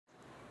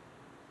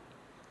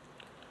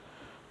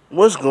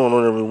What's going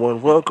on,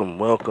 everyone?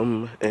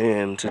 Welcome.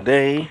 And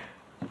today,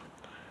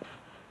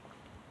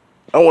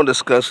 I want to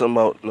discuss something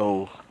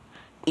about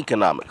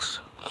economics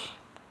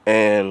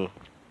and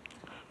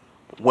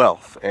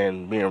wealth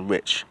and being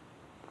rich,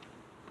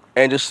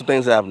 and just some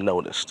things that I've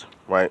noticed.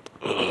 Right,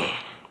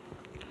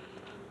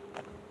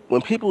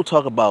 when people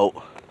talk about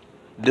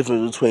the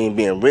difference between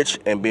being rich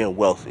and being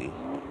wealthy,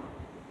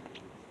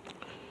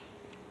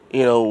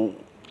 you know,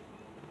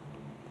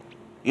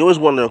 you always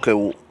wonder, okay,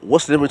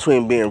 what's the difference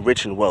between being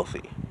rich and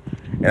wealthy?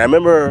 And I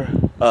remember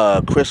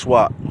Chris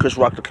Rock,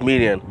 the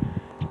comedian,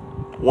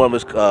 one of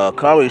his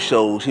comedy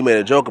shows, he made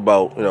a joke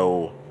about,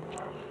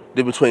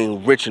 the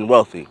between rich and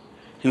wealthy.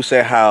 He was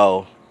saying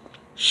how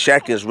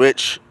Shaq is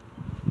rich,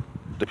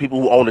 the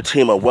people who own the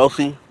team are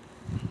wealthy.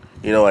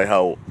 Like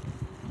how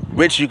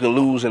rich you can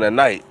lose in a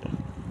night,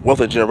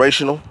 wealth is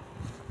generational.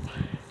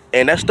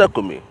 And that stuck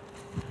with me.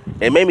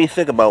 It made me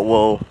think about,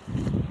 well,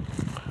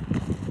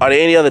 are there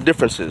any other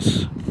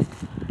differences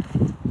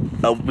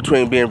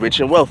between being rich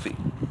and wealthy?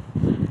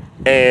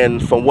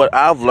 And from what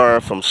I've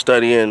learned from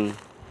studying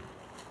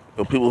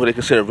people who they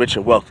consider rich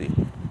and wealthy,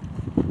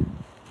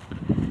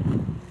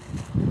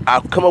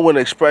 I've come up with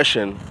an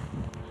expression,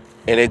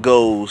 and it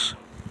goes,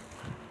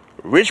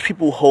 rich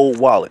people hold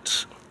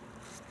wallets,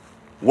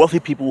 wealthy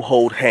people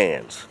hold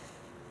hands.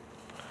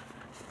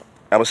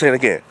 I'm going to say it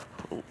again.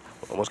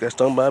 Almost got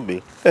stung by a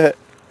bee.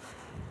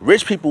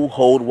 Rich people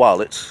hold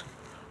wallets,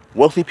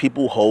 wealthy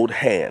people hold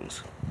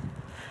hands.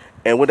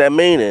 And what that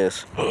means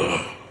is,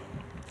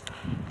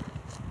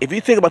 if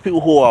you think about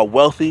people who are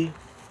wealthy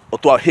or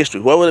throughout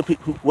history, whoever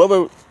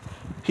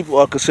people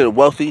are considered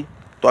wealthy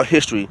throughout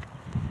history,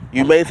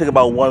 you may think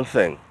about one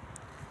thing: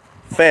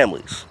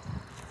 families.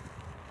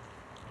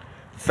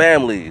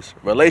 Families,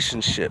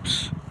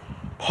 relationships,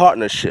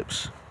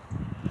 partnerships.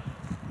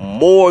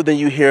 More than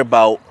you hear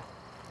about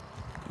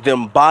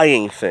them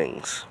buying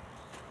things.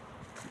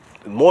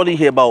 More than you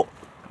hear about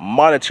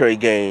monetary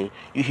gain,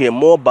 you hear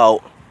more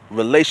about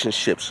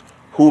relationships.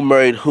 Who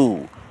married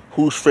who?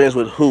 Who's friends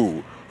with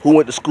who? Who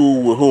went to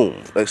school with whom?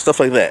 Like stuff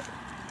like that.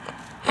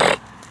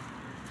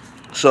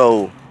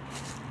 So,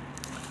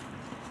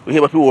 we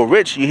hear about people who are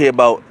rich, you hear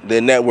about their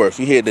net worth.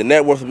 You hear the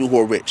net worth of people who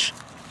are rich.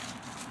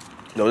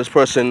 This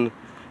person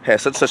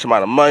has such and such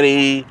amount of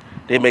money,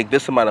 they make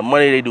this amount of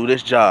money, they do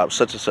this job,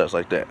 such and such,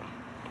 like that.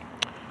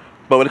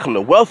 But when it comes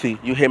to wealthy,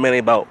 you hear mainly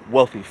about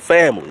wealthy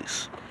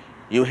families.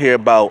 You hear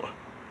about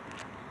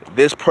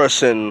this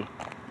person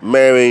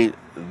married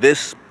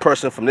this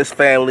person from this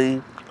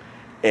family,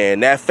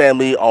 and that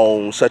family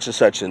owns such and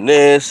such and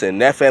this,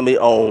 and that family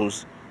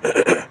owns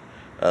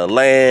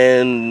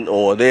land,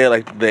 or they're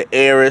like the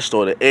heiress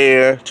or the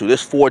heir to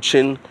this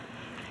fortune.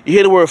 You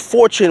hear the word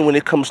fortune when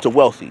it comes to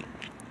wealthy.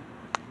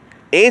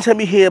 Anytime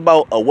you hear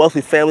about a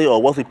wealthy family or a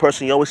wealthy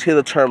person, you always hear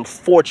the term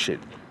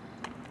fortune.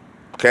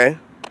 Okay?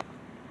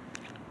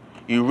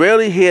 You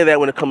rarely hear that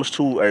when it comes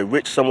to a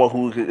rich, someone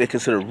who they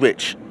consider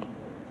rich.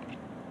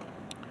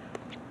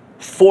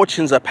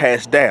 Fortunes are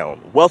passed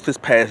down. Wealth is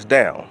passed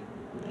down.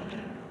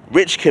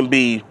 Rich can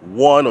be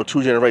 1 or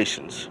 2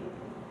 generations.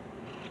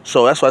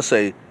 So that's why I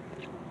say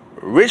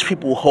rich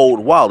people hold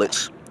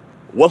wallets,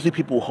 wealthy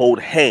people hold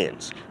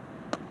hands.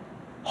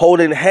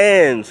 Holding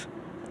hands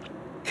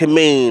can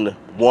mean,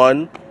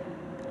 1,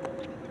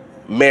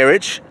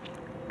 marriage.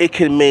 It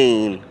can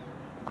mean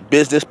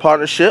business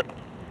partnership.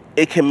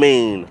 It can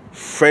mean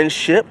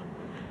friendship.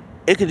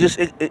 It could just,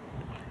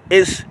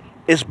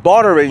 it's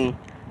bartering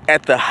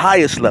at the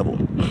highest level.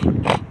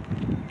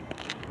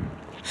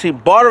 See,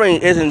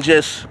 bartering isn't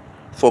just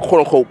for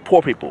quote-unquote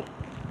poor people.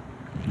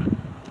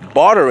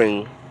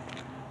 Bartering,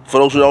 for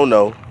those who don't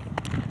know,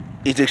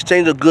 is the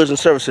exchange of goods and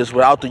services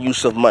without the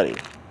use of money.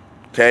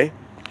 Okay?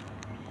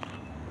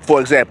 For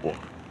example,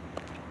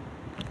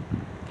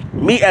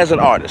 me as an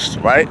artist,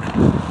 right?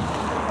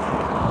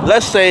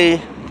 Let's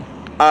say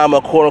I'm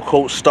a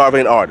quote-unquote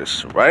starving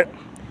artist, right?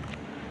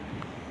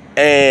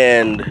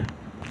 And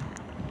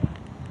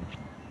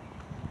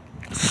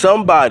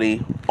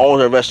somebody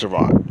owns a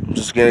restaurant.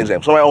 Just to give an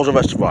example. Somebody owns a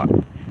restaurant,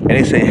 and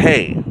they say,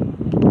 hey,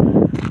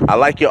 I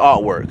like your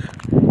artwork.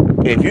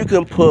 If you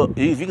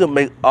can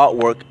make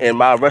artwork in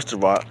my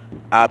restaurant,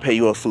 I'll pay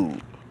you in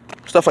food.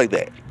 Stuff like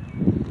that.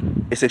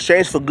 It's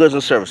exchange for goods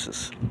and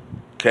services.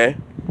 Okay?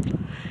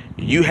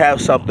 You have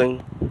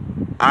something,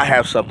 I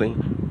have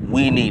something,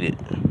 we need it.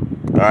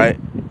 Alright?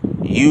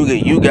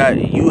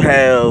 You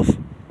have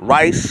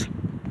rice,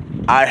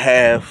 I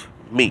have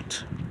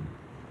meat.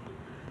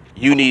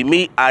 You need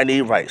meat, I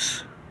need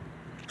rice.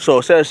 So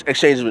instead of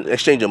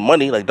exchanging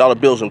money, like dollar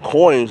bills and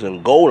coins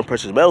and gold and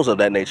precious metals of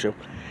that nature,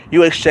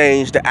 you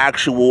exchange the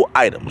actual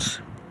items.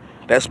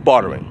 That's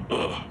bartering.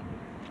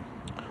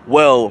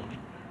 Well,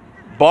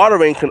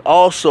 bartering is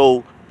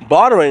also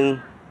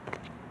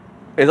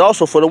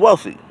for the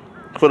wealthy,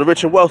 for the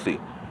rich and wealthy.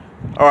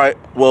 All right,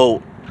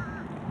 well,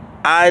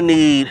 I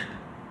need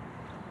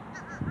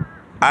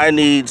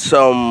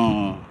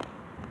some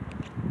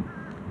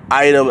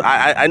item.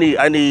 I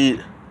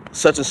need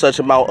such and such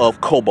amount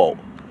of cobalt.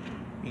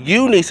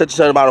 You need such and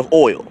such amount of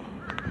oil.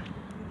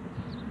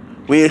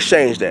 We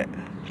exchange that.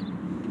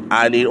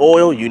 I need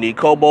oil, you need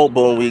cobalt,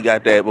 boom, we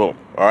got that, boom.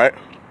 All right.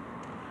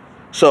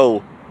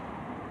 So,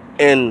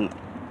 and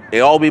it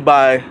all be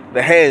by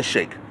the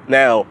handshake.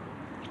 Now,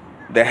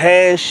 the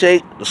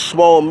handshake, the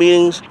small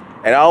meetings,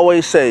 and I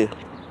always say,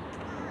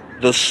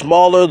 the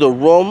smaller the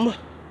room,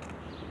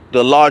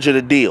 the larger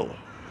the deal.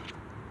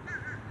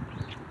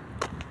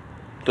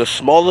 The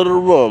smaller the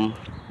room,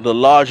 the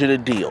larger the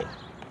deal.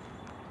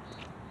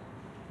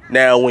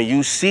 Now, when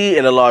you see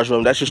in a large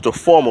room, that's just a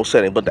formal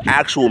setting, but the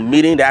actual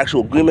meeting, the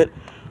actual agreement,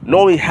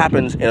 normally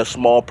happens in a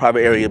small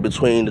private area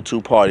between the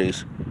two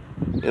parties.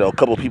 You know, a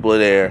couple people are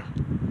there,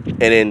 and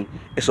then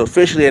it's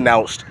officially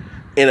announced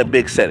in a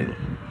big setting.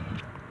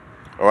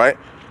 All right?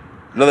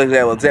 Another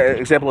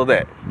example of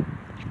that.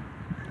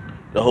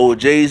 The whole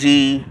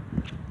Jay-Z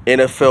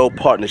NFL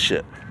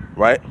partnership,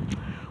 right?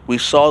 We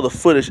saw the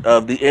footage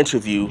of the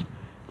interview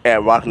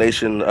at Roc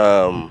Nation,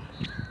 the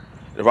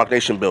Roc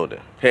Nation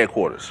building,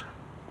 headquarters.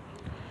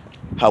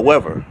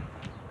 However,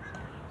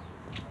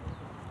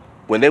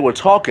 when they were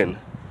talking,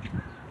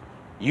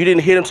 you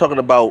didn't hear them talking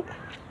about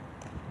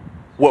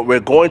what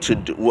we're going to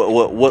do,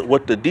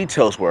 what the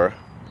details were.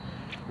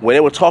 When they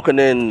were talking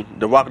in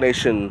the Roc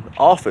Nation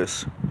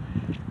office,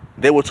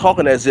 they were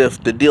talking as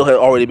if the deal had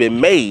already been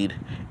made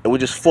and we're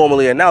just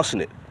formally announcing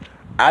it.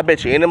 I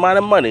bet you any amount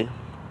of money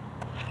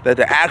that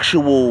the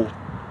actual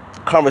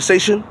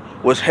conversation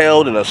was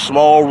held in a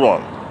small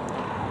room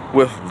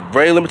with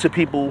very limited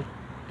people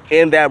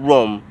in that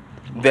room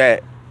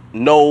that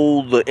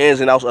know the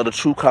ins and outs of the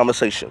true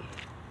conversation.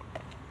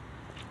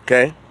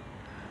 Okay?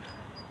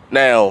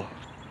 Now,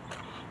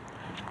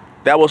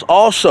 that was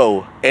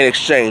also an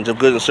exchange of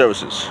goods and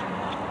services.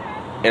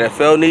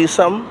 NFL needs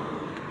something.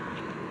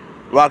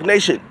 Roc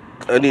Nation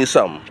needs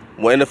something.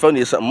 Well, NFL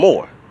needs something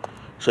more.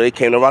 So they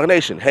came to Roc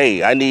Nation.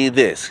 Hey, I need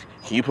this.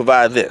 Can you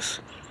provide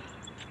this?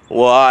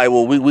 Well, all right.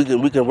 Well, we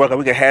can work.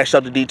 We can hash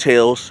out the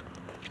details.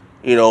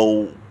 You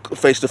know,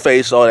 face to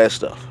face, all that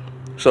stuff.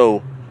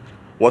 So,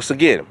 once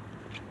again,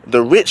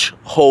 the rich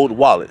hold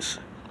wallets.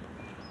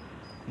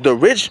 The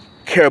rich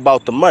care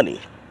about the money.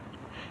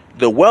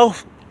 The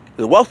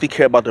wealthy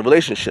care about the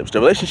relationships. The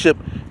relationship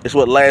is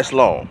what lasts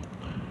long.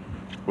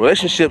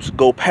 Relationships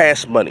go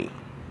past money.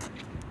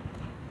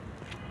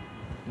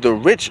 The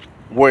rich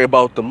worry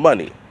about the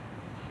money.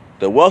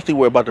 The wealthy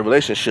worry about the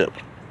relationship.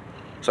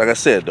 So like I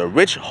said, the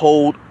rich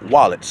hold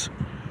wallets.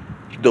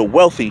 The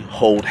wealthy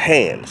hold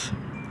hands.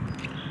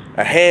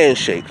 A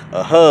handshake,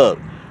 a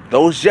hug,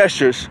 those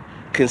gestures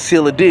can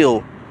seal a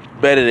deal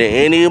better than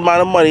any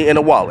amount of money in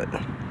a wallet.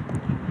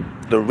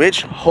 The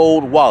rich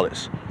hold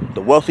wallets.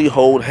 The wealthy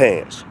hold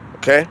hands.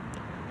 Okay?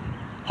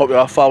 Hope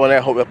y'all following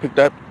that. Hope y'all picked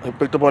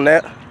up on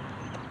that.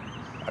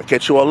 I'll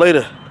catch you all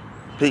later.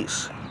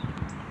 Peace.